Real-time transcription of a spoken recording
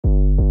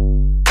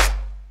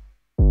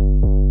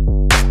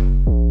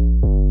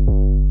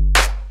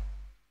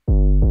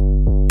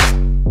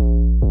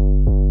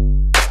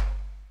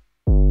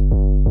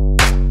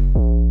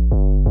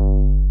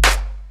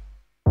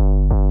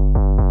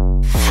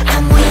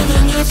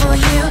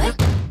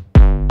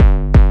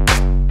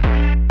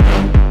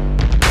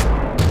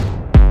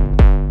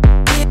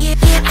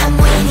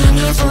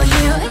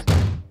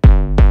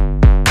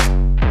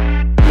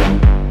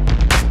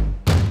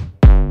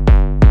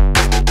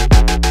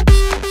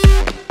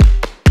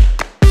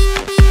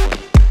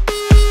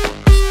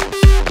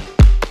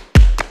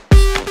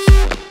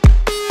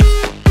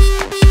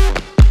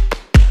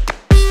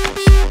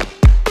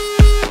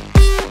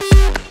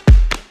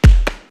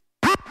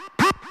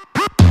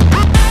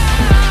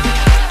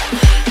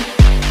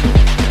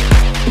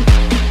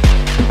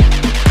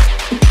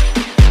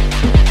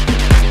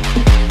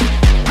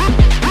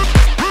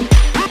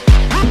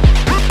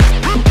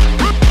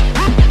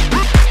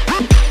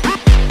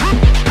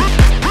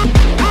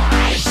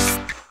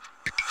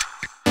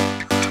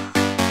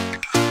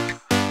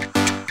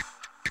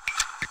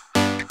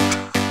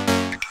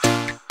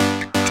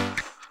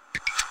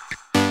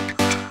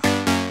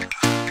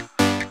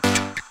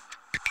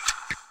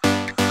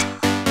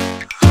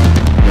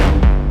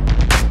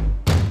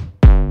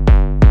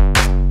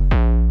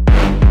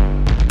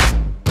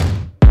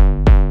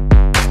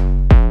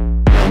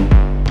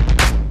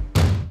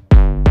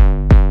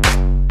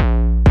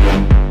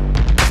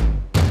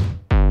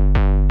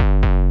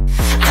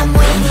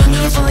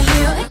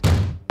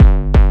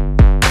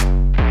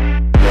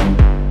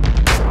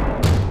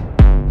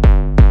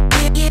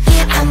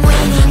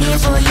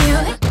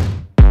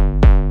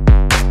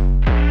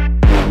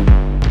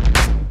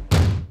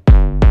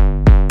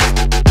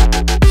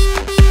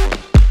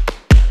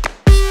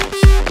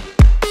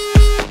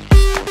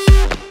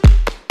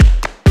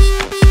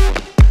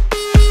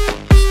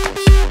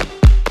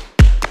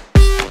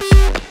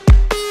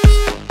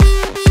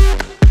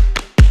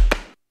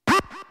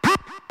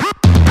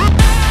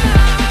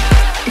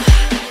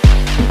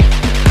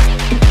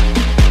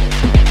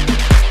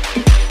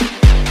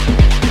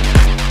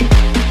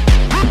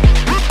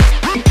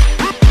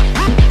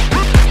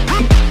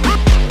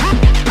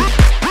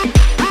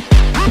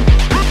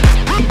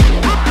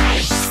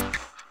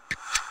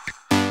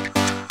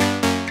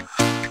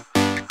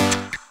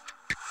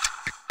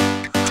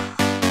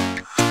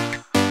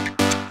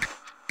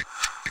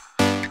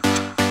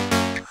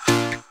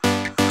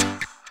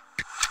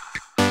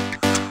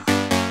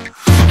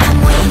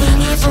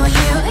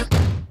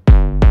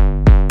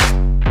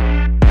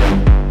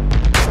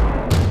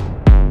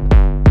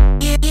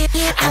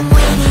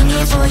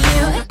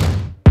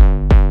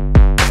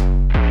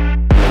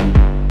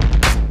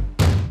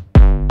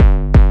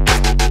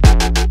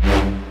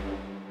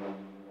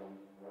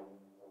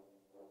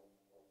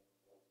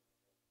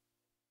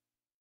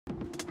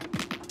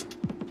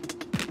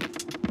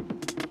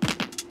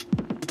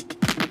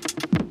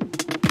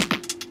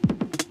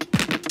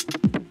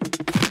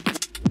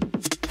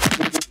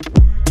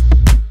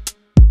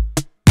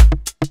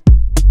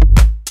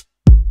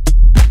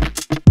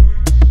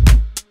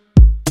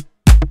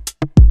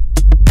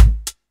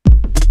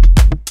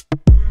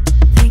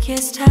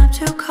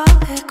to call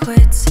it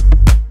quits.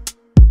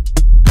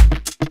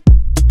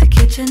 The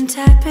kitchen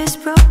tap is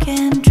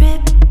broken.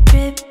 Drip,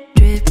 drip,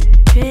 drip,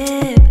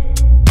 drip.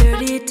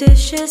 Dirty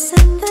dishes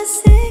in the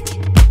sink.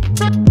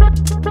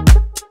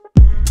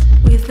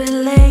 We've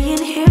been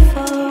laying here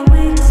for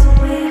weeks,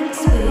 weeks,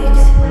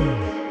 weeks.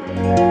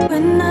 We're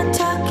not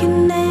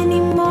talking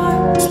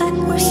anymore. It's like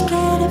we're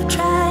scared of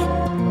trying.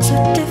 So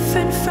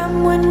different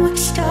from when we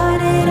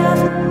started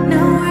off.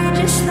 Now we're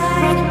just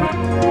like,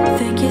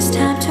 think it's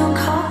time to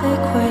call it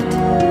quit.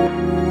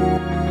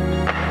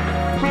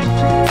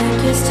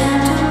 Think it's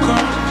time to call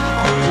it.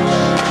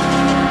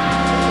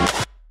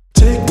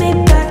 Take me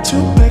back to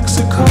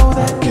Mexico.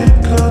 That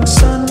Cancun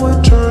sun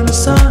would turn the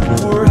sun.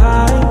 You were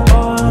high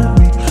on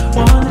me,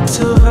 wanted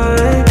to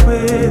vibe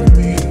with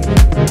me.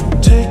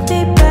 Take me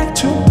back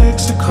to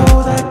Mexico.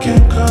 That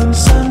Cancun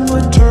sun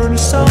would turn the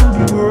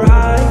sun. You were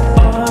high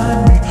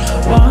on me,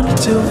 wanted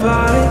to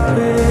vibe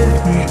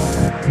with me.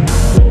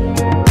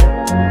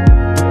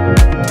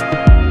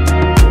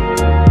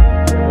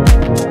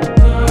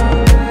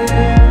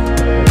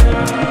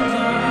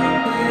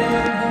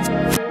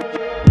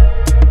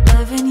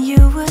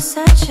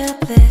 Such a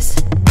bliss.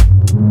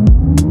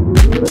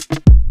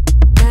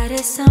 That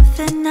is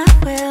something I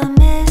will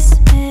miss,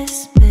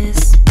 miss,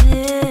 miss,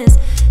 miss.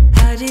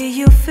 How do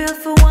you feel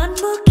for one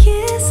more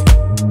kiss?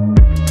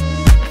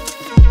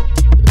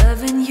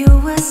 Loving you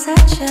was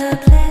such a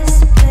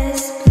bliss,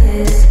 bliss,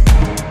 bliss.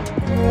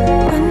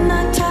 We're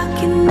not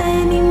talking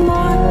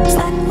anymore. It's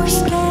like we're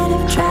scared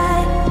of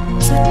trying.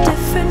 So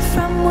different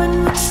from when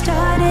we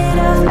started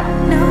off.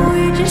 Now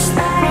we're just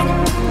like,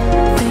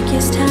 think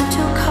it's time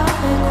to call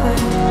it quit.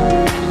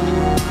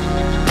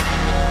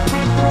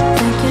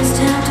 Think it's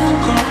time to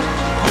call it.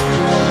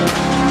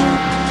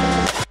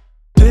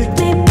 Take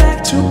me back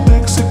to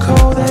Mexico.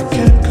 That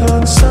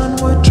Cancun sun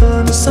would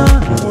turn the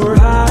sun. You were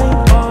high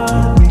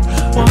on me,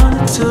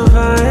 wanted to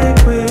vibe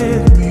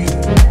with me.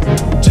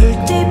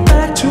 Take me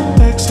back to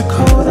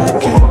Mexico.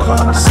 That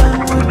Cancun sun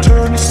would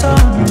turn the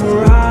sun. You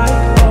were high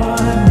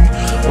on me,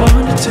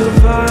 wanted to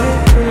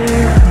vibe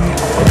with me.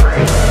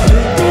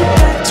 Take me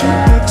back to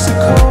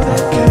Mexico.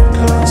 That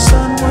Cancun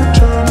sun would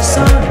turn the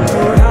sun. You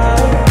were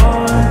high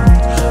on me,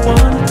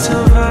 wanted to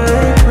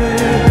vibe with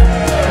me.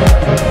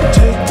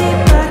 Take me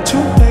back to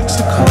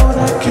Mexico.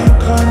 That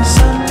Cancun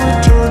sun would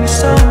turn the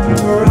sun. You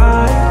were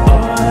high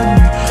on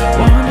me,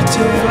 wanted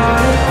to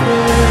vibe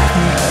with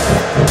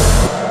me.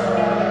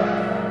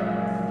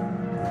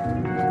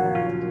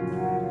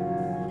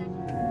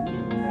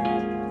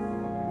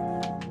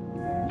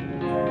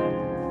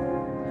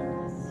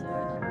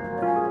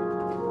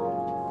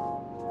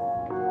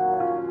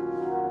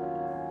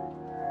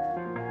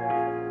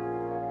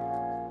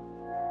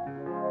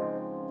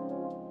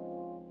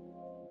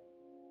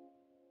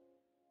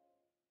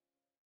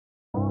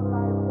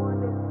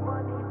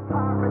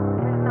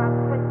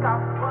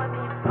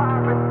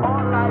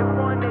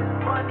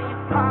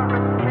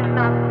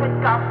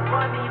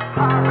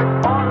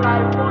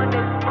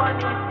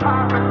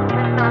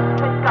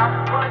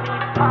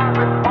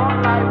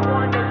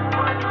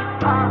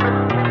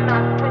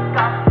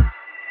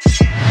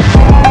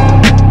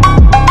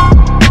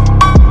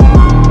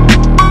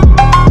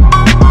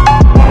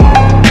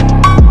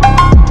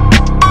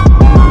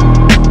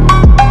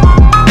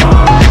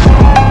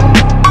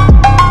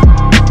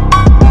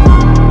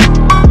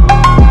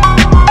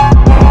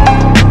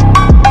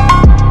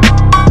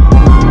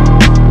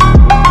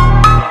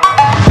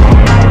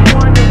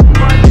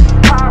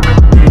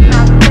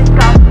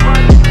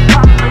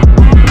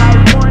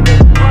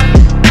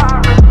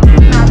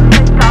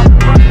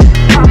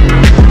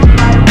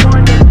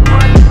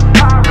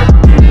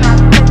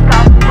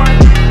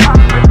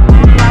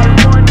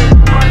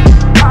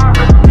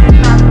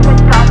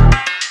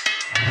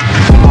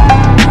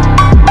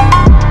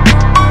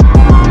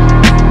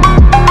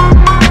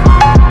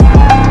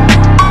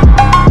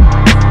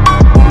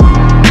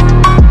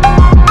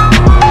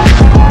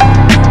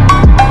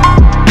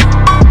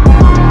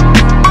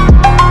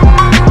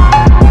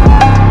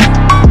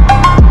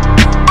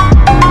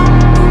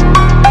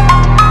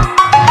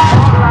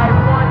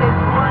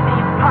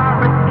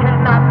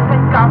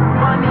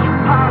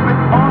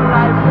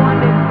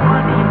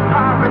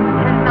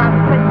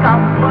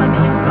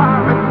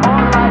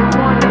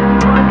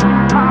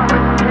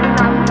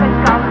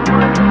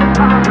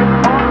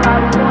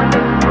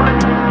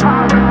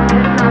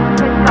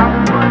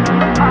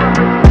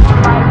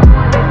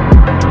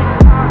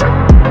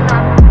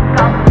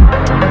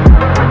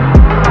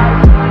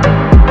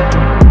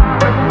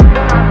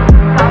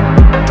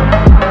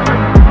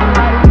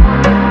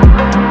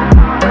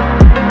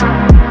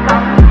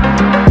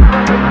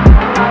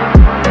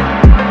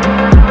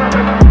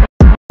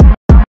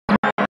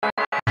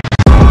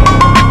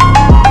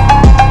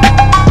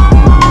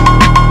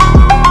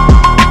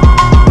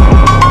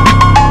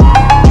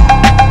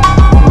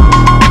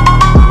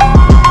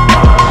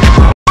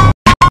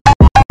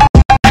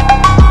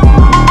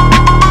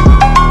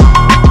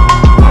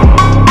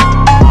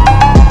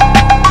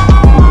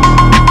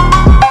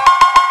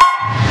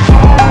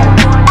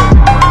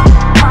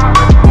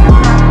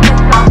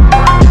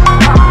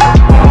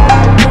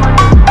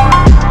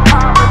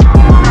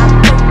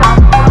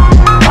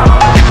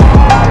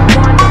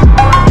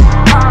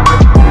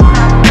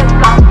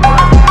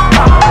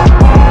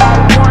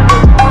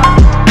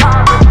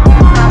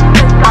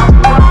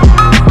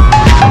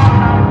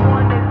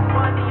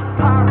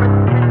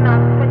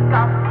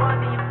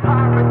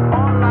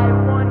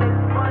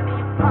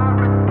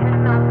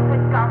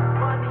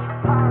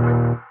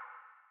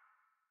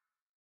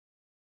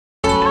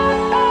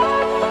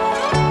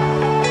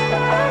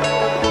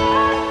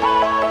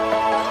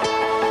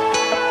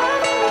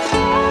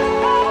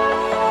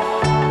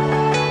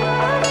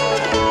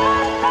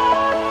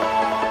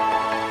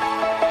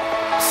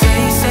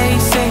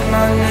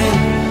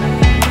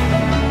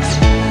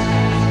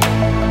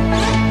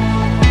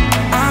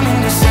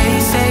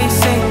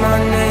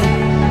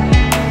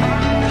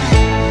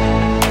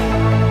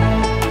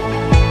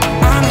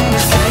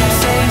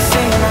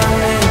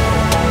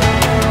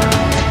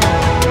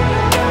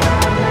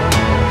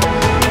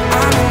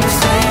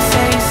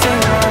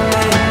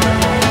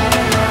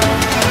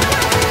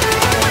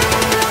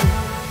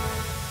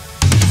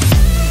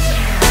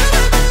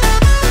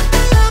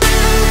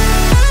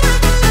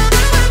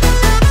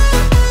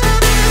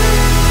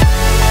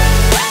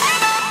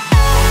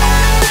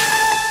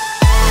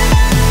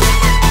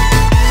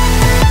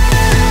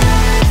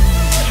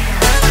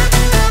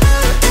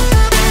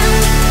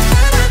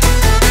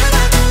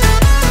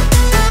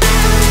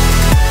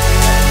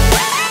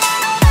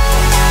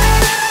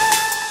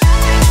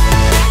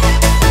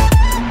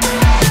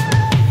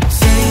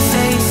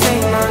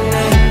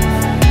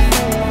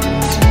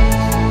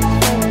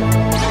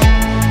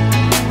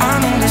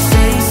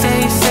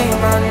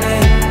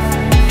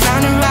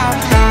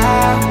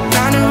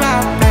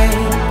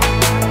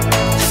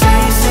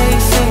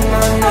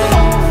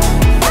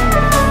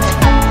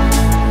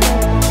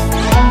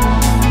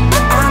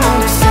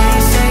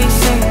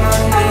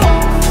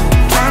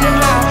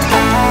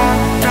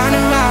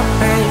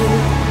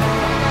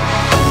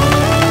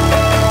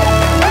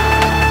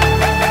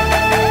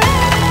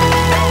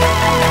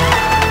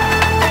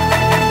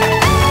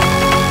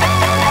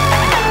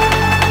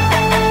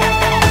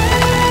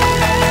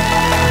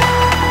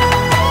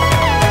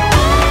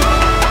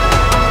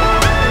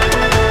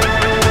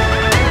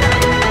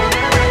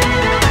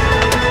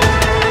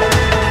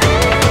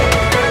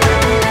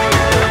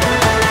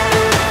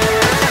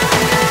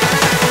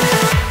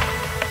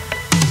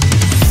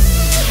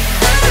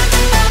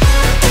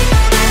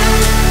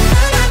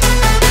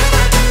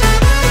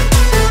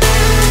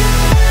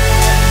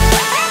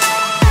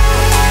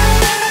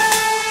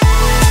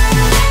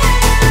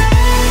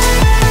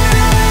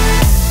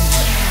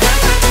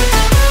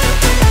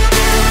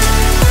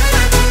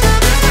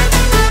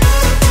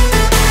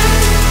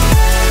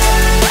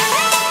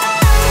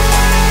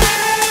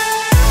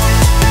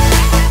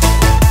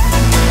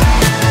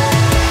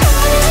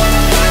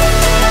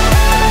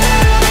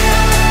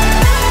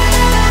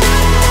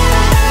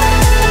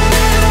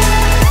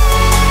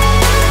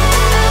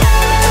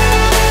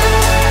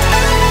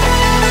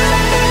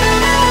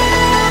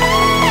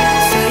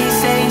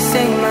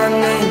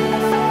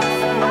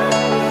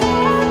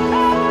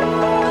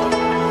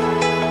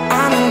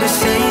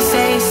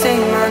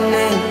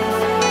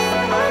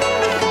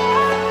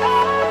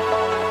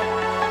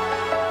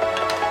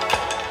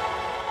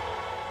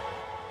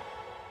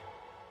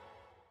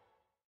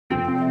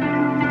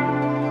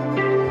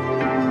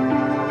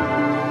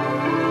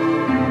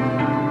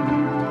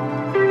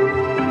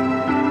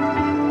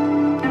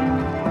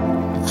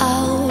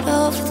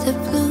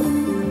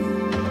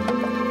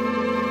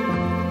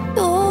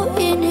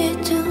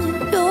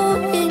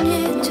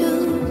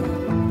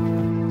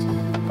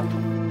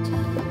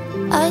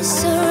 I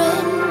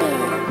surrender.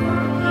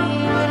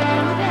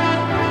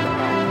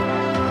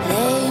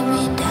 Lay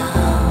me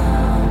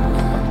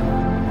down.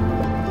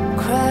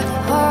 Crack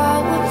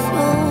hardwood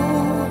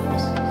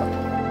floors.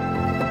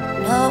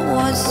 Not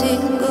one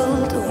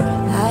single door.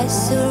 I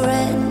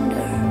surrender.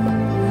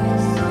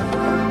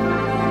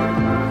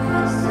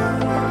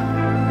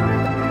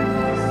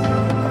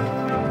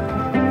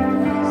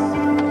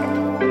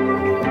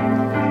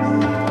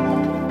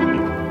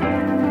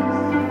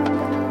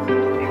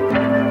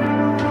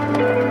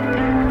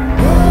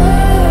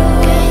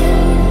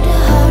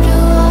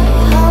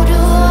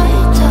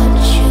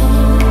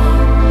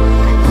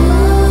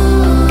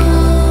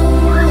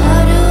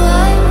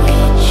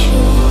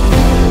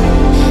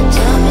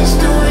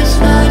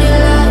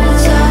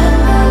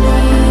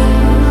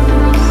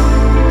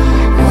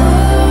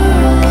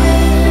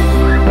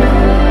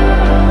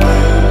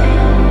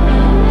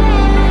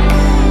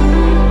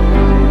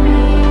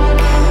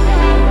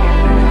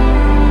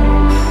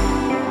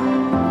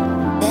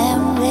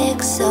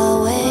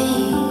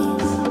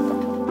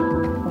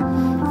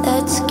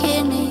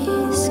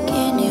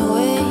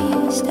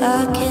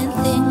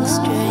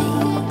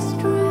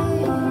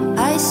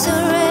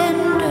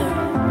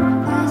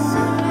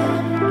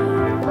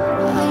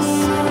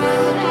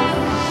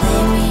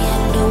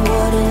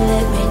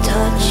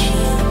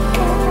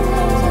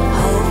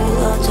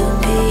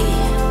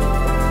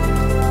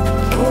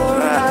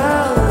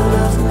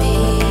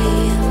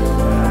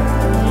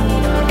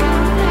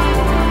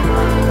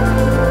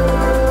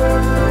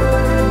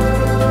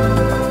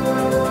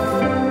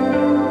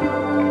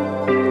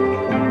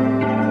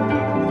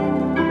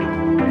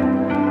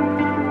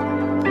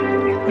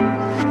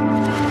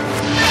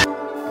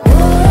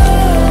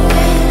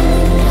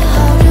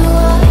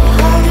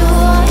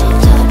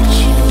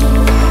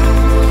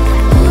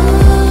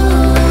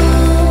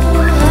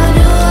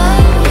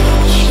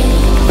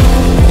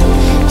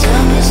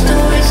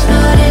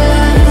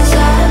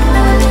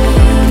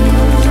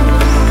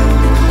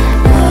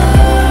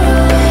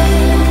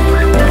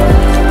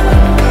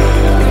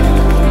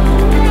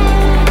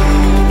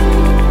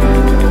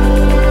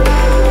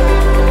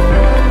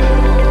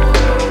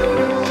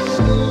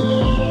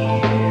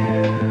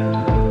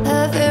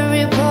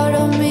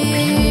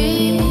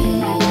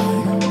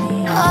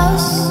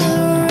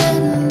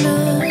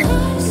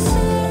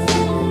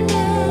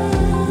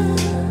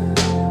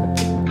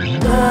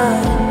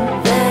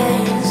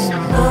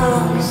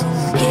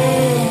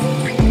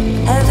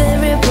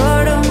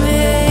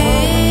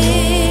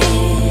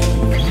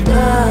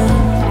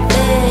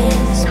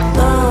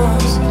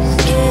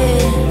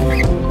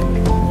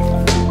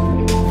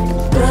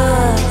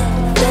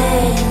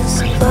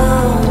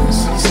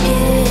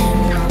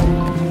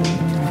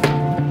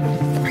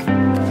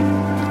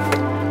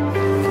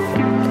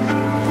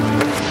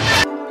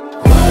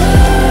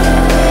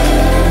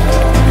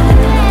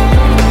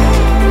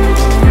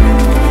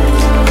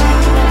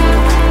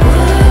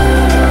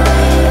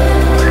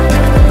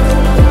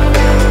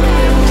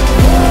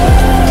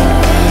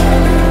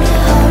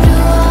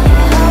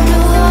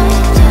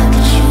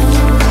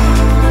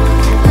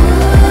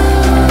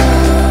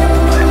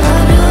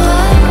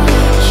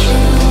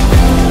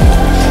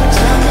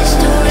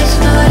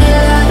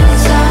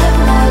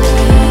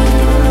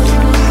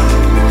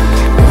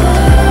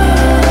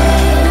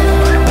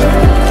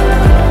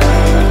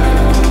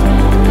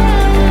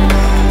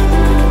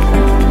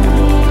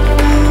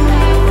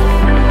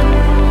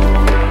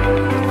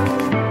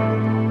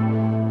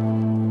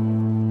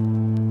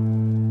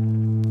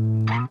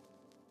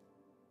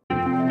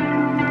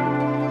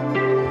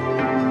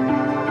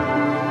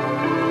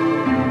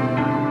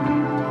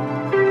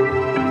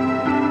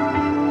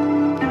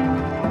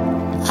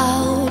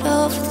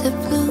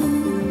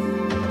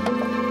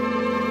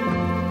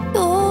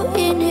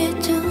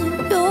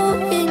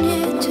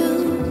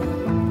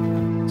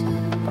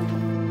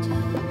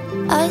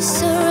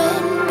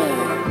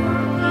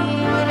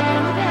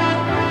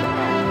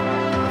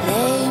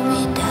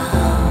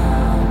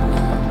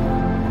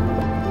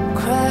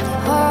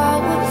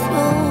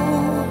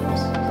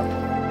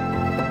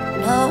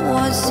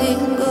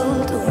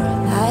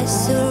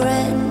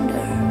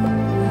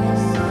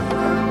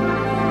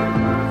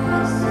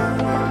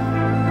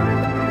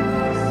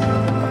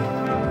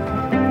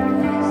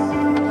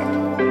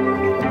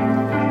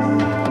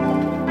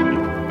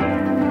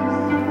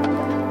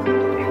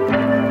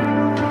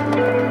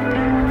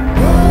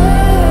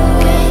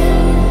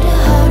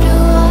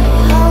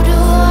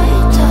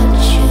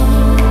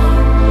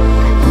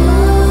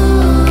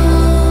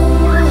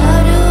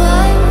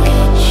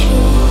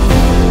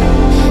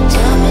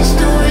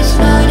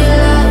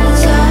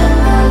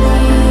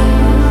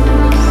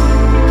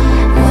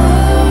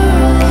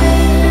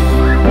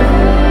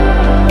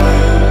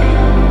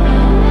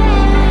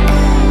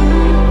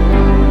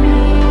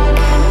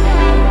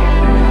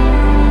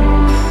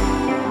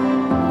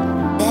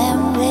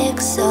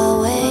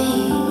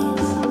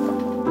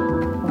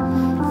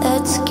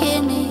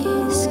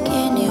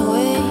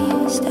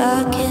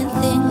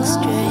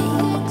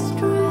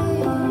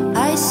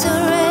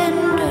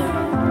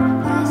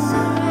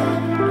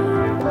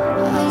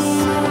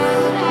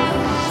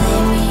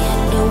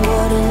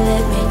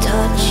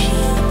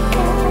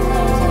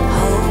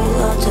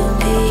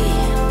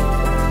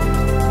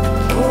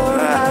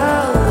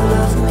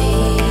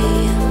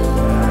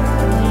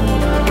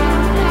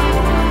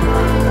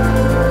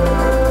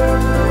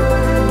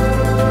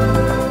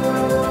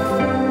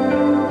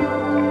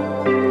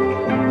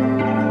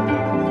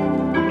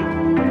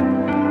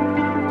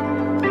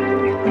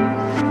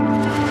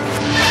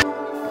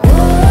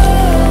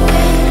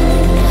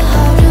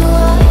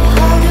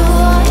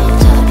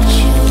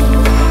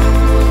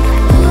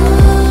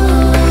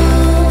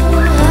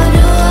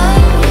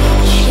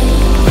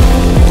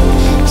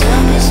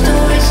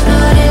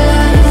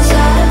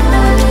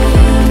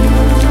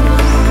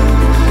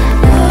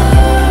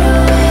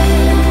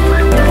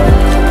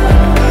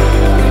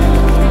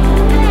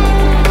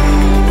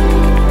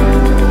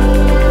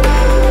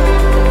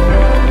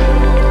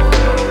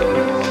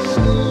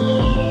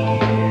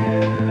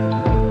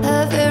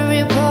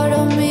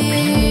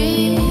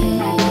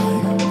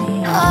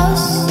 I'll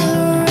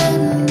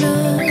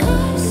surrender.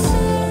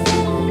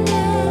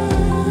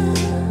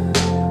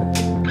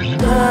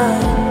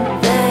 Blood,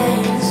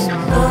 veins,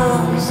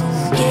 bones,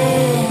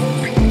 skin,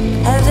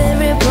 have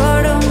every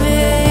part of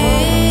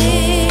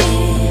me.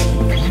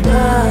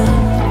 Blood,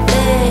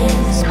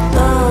 veins,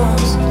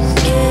 bones,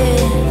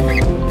 skin.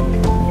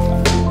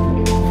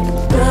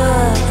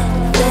 Blood,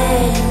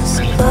 veins,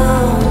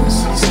 bones,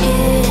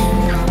 skin.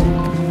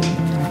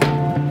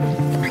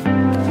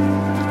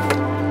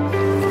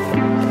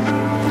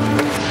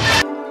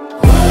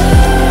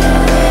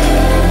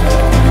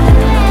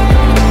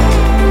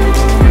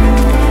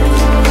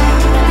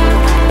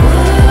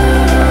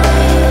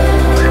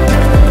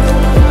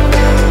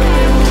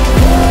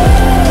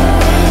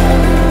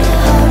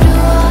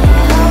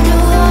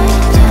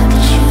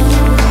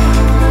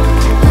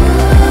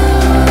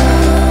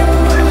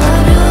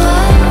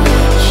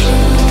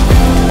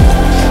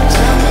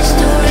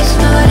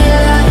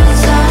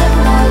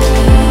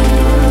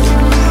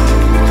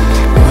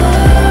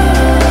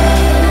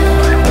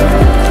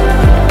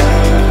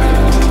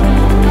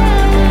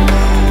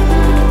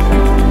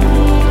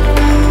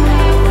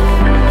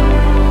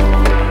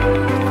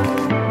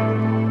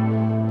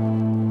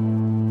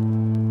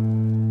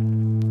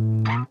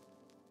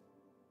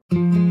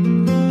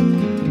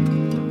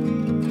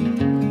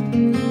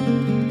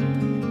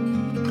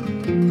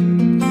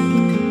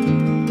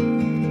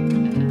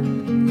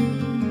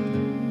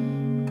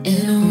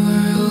 In a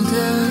world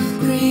of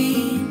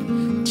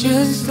green,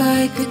 just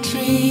like a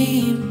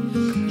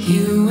dream,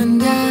 you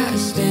and I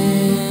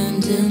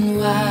standing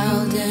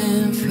wild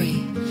and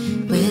free,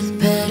 with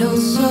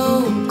petals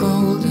so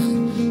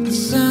golden, the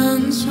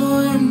sun's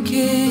warm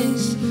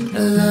kiss, a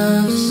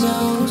love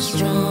so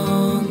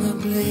strong, a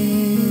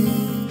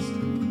bliss.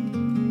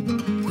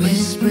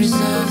 Whispers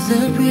of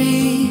the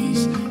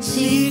breeze,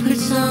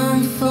 secrets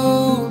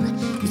unfold.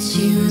 It's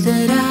you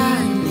that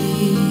I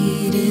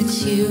need,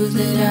 it's you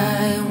that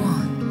I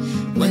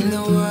want. When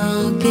the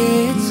world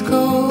gets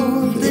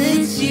cold,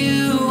 it's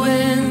you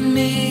and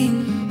me.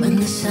 When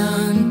the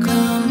sun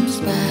comes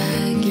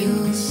back,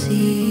 you'll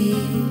see.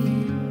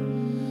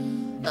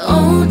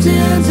 Oh,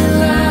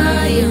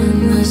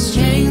 dandelion, the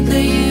strength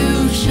that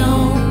you've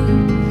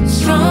shown,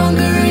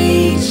 stronger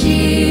each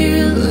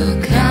year.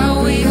 Look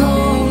how we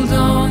hold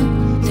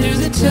on through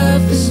the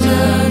toughest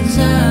of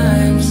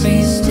times.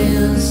 We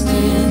still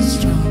stand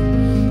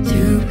strong.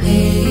 Through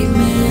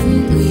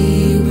pavement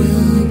we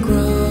will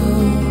grow.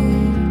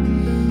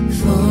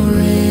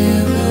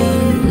 Forever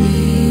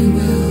we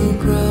will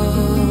grow.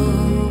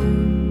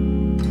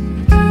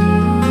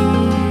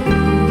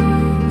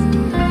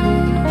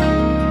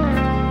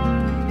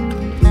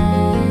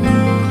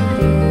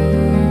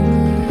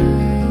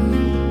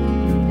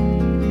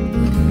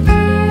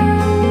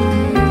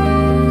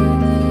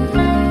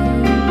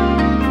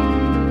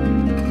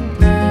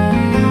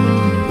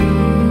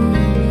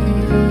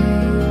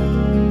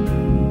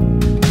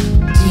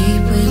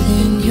 Deep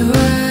within your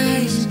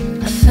eyes,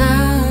 I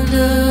found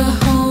a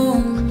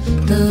home.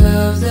 The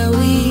love that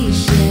we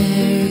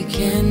share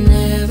can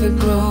never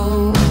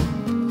grow.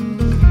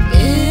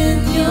 In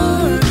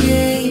your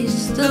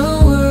gaze, the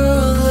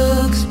world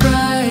looks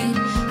bright.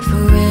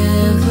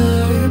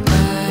 Forever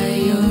by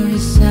your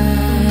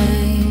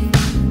side.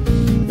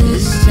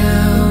 This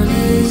town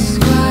is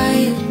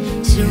quiet,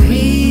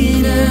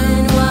 serene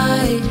and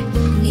wide.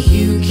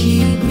 You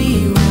keep me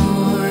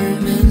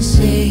warm and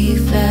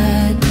safe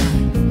at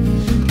night.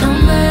 No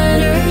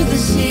matter the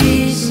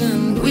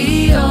season,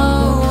 we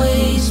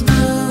always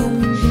bloom,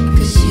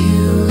 'cause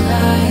you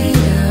light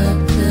up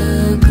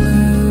the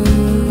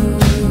gloom.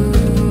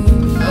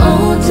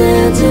 Oh,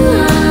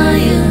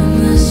 dandelion,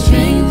 the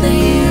strength that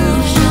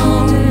you've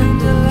shown,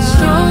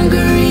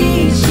 stronger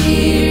each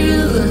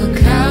year. Look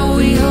how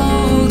we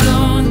hold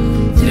on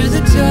through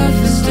the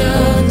toughest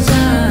of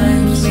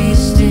times. We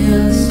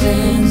still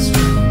stand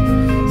strong.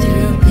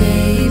 Through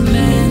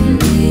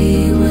pavement we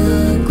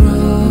will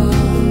grow.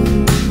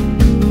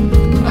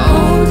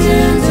 Oh,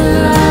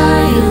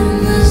 dandelion,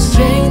 the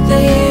strength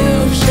that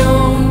you've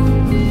shown,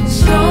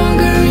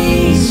 stronger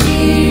each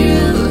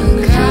year.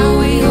 Look how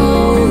we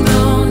hold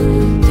on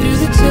through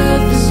the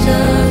toughest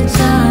of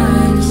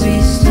times. We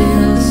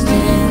still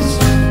stand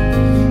strong.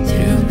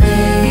 Through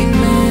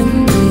pavement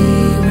we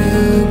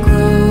will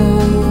grow.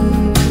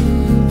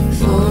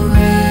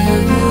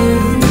 Forever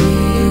we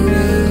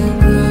will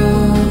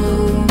grow.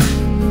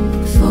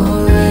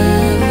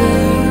 Forever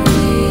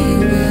we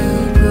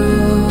will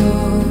grow.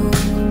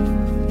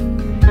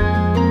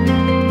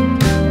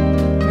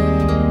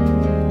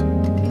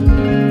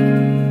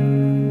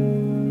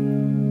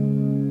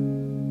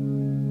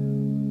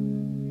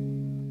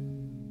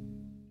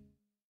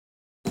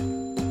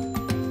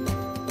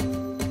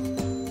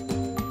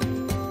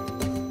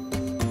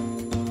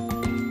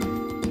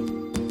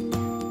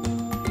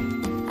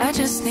 I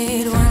just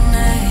need one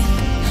night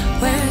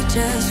where it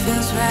just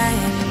feels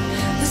right.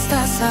 The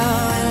stars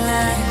all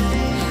align.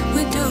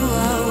 We do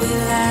what we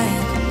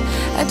like.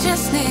 I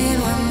just need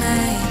one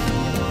night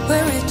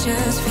where it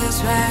just feels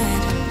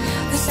right.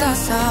 The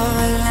stars all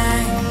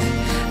align.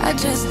 I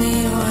just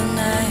need one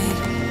night.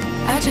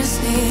 I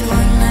just need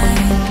one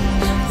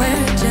night where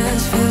it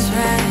just feels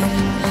right.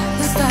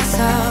 The stars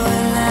all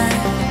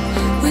align.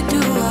 We do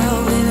what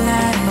we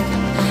like.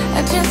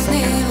 I just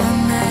need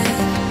one night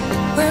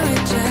where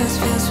it just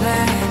feels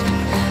right.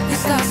 The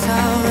stars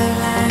all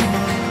align.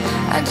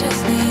 I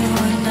just need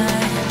one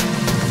night.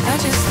 I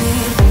just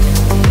need.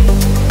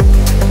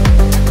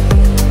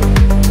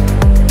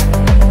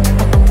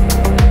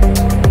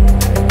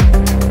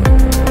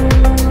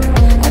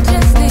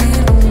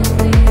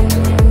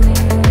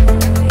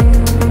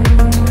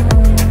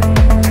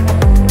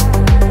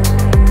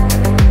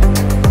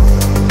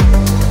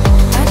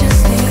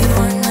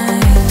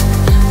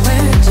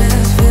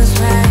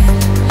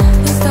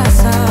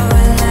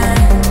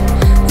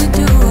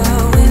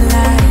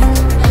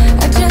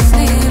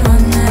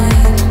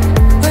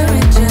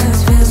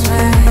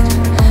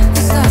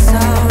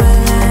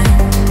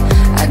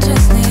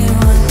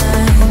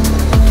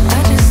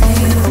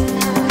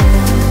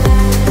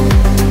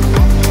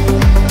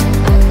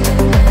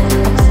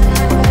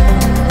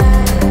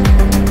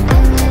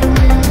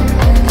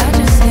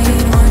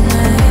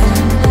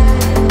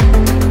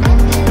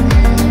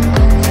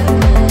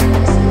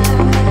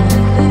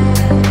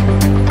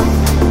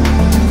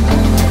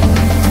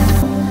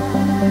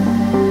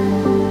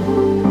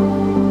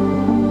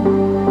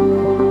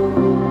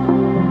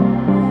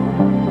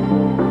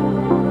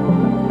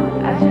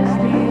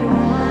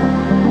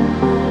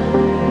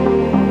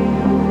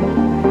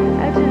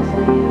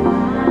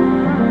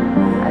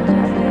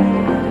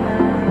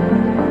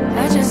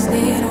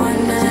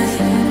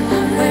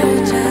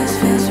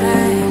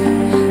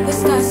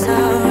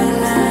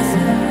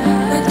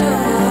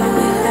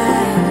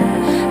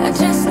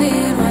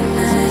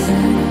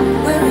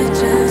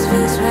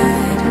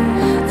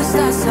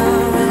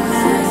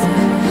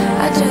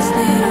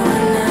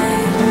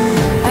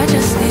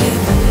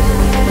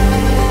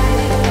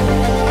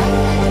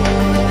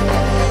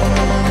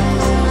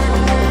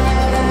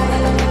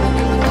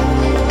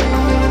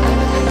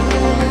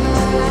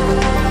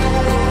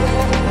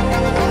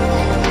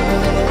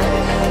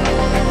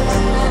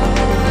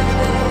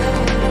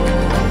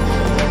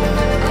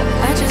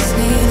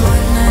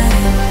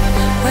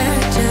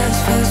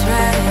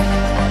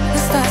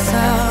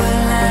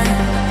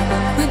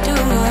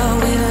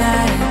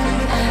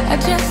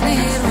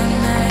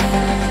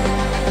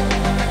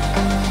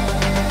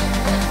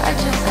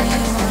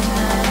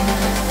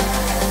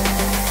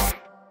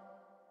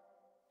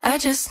 I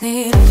just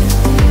need.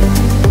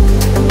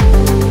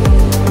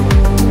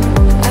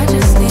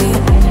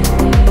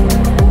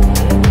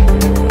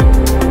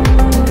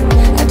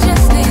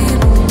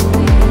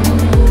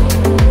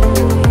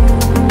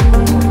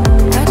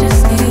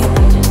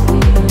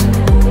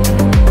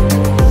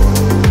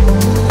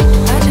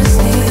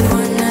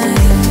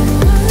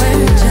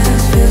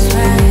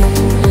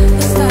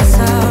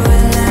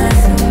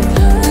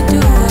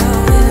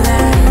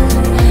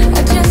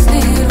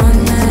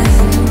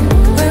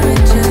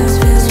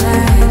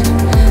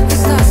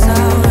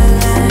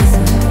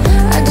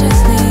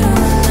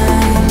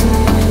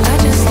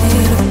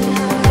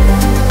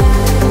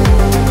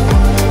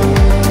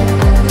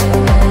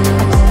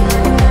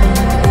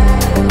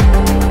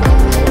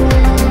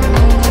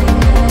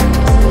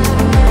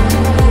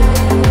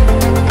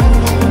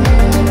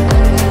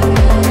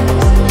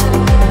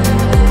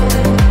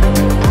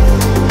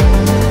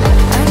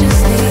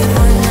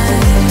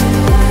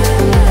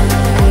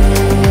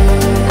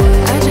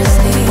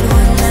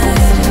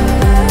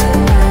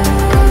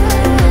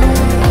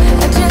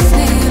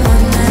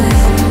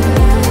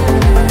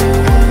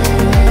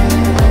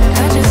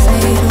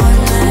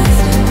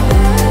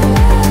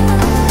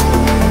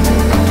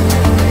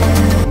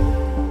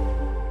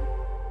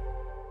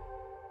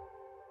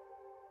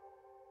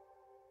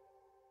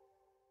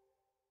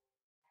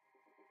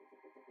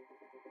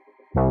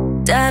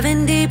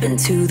 Diving deep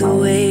into the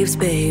waves,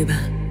 babe.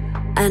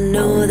 I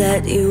know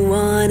that you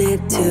want it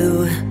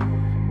too.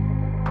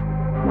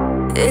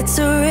 It's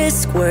a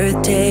risk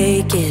worth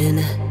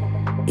taking,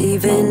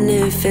 even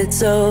if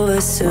it's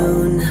over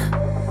soon.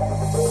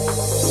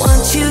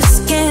 Want you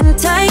skin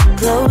tight,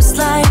 close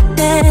like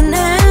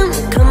denim.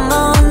 Come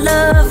on,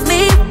 love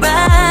me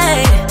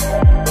right.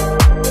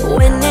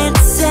 When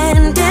it's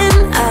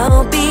ending,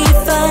 I'll be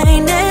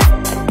fine. I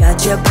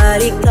got your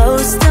body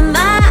close to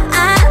mine.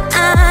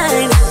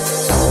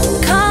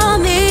 Call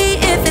me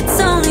if it's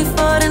only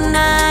for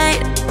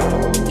tonight.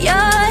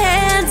 Your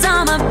hands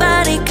on my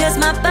body, 'cause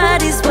my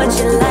body's what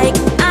you like.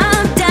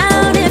 I'm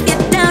down if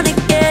you're down to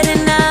get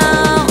it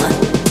now.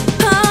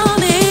 Call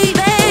me,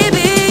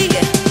 baby,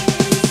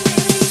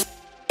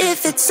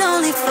 if it's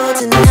only for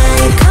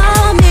tonight.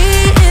 Call me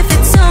if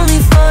it's only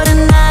for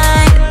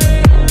tonight.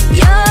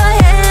 Your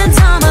hands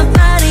on my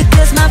body,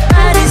 'cause my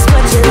body's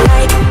what you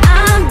like.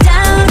 I'm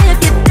down if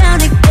you're down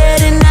to get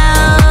it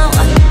now.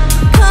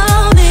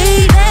 Call me,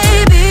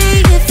 baby,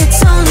 if it's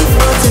only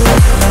for tonight.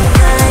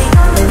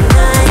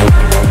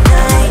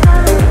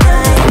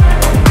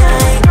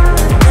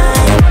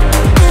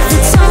 If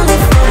it's only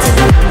for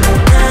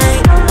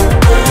tonight.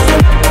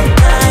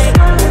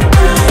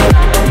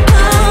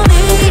 Call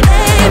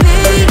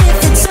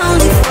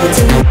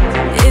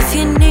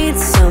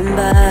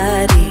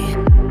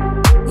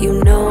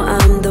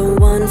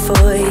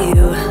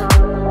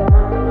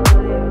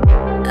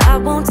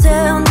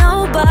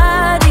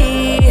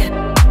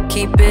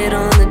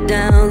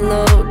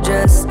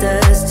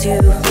to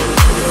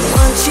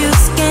want you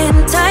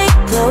skin tight,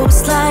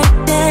 close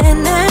like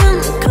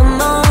denim.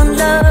 Come on,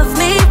 love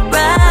me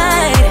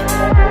right.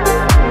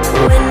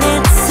 When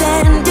it's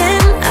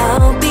ending,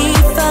 I'll be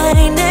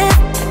fine if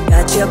I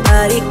got your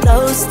body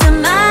close to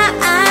mine.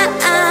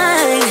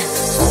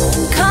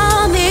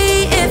 Call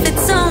me if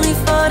it's only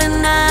for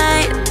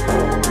tonight.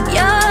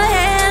 Your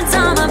hands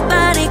on my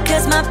body,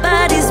 'cause my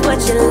body's what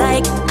you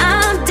like.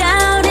 I'm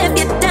down if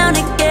you're down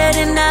to get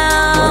it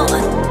now.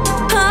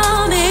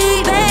 Call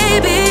me,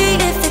 baby,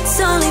 if it's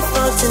only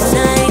for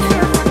tonight.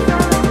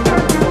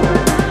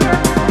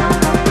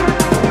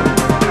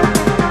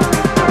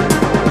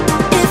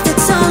 If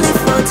it's only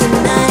for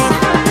tonight.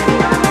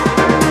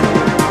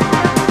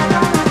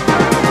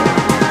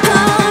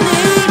 Call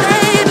me,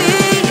 baby,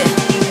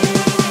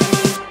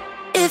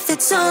 if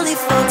it's only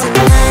for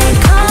tonight.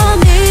 Call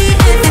me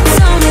if it's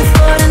only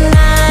for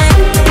tonight.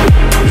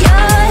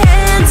 Your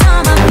hands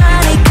on my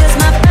body, 'cause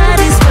my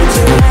body's what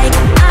you like.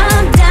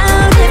 I'm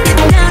down if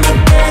you're down to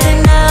get it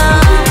now.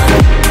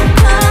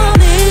 Call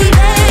me,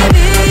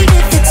 baby,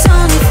 if it's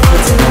only for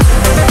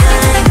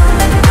tonight.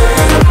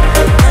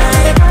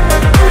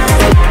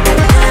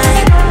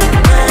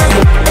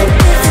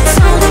 If it's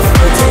only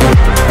for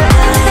tonight.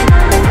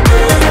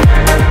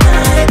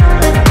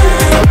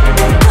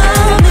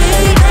 Call me,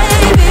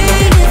 baby,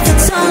 if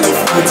it's only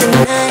for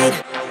tonight.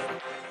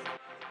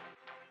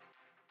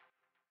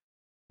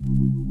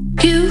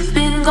 You've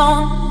been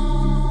gone